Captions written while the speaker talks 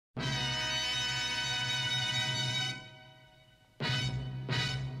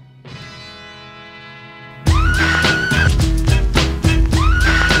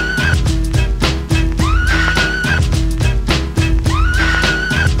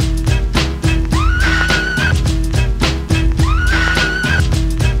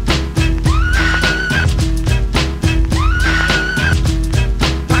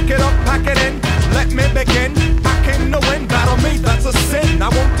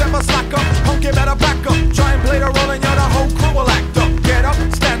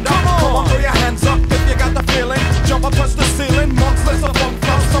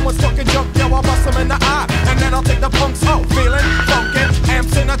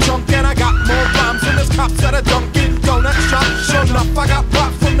cops at a Dunkin' Donut shop. Sure enough, I got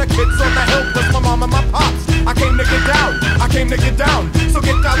props from the kids on the hill, plus my mom and my pops. I came to get down, I came to get down. So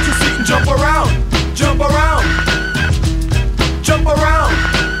get out your seat and jump around, jump around, jump around,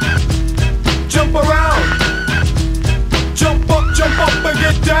 jump around, jump up and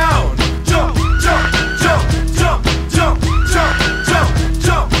get down. Jump, jump, jump, jump, jump, jump, jump,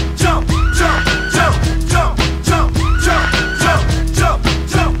 jump, jump, jump, jump, jump, jump, jump, jump, jump,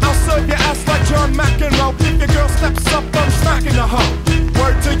 jump. I'll serve your ass like John McEnroe. If your girl steps up, I'm smacking the hoe.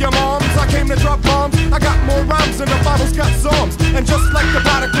 Word to your moms, I came to drop bombs. I got more rhymes than the Bible's got psalms. And just like the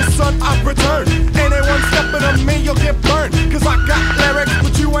prodigal son, I've returned. Anyone stepping on me, you'll get burned. Cause I got lyrics,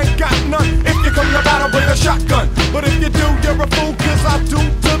 but you ain't got none. If you come to battle, bring a shotgun. But if you do, you're a fool, cause I do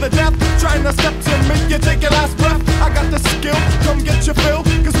to the death. Trying to step to me, you take your last breath. I got the skill, come get your fill.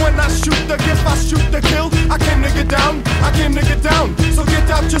 Cause when I shoot the gift, I shoot the kill. I came to get down, I came to get down. So get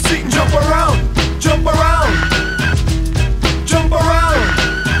out your seat and jump around, jump around, jump around,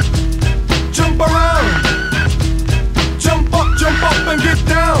 jump around, jump up and get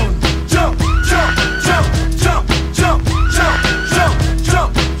down. Jump, jump, jump, jump, jump, jump, jump,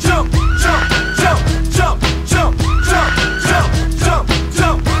 jump, jump, jump, jump, jump, jump, jump, jump, jump,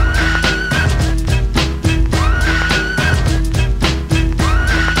 jump.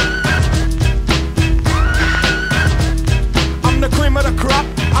 I'm the cream of the crop,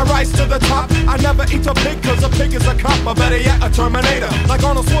 I rise to the top. I never eat a pig cause a pig is a cop. Or better yet, a Terminator, like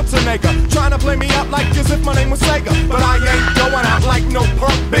Arnold Schwarzenegger. Trying to play me out like as if my name was Sega. But I ain't going out like no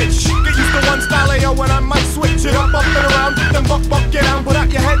punk bitch. Get used to one style AO when I might switch it up and around. Then buck, get down, put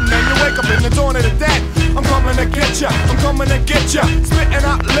out your head and then you wake up in the dawn of the dead. I'm coming to get ya, I'm coming to get ya. Spitting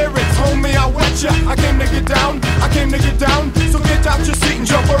out lyrics, homie, I wet ya. I came to get down, I came to get down. So get out your seat and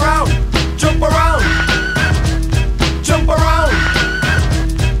jump around, jump around.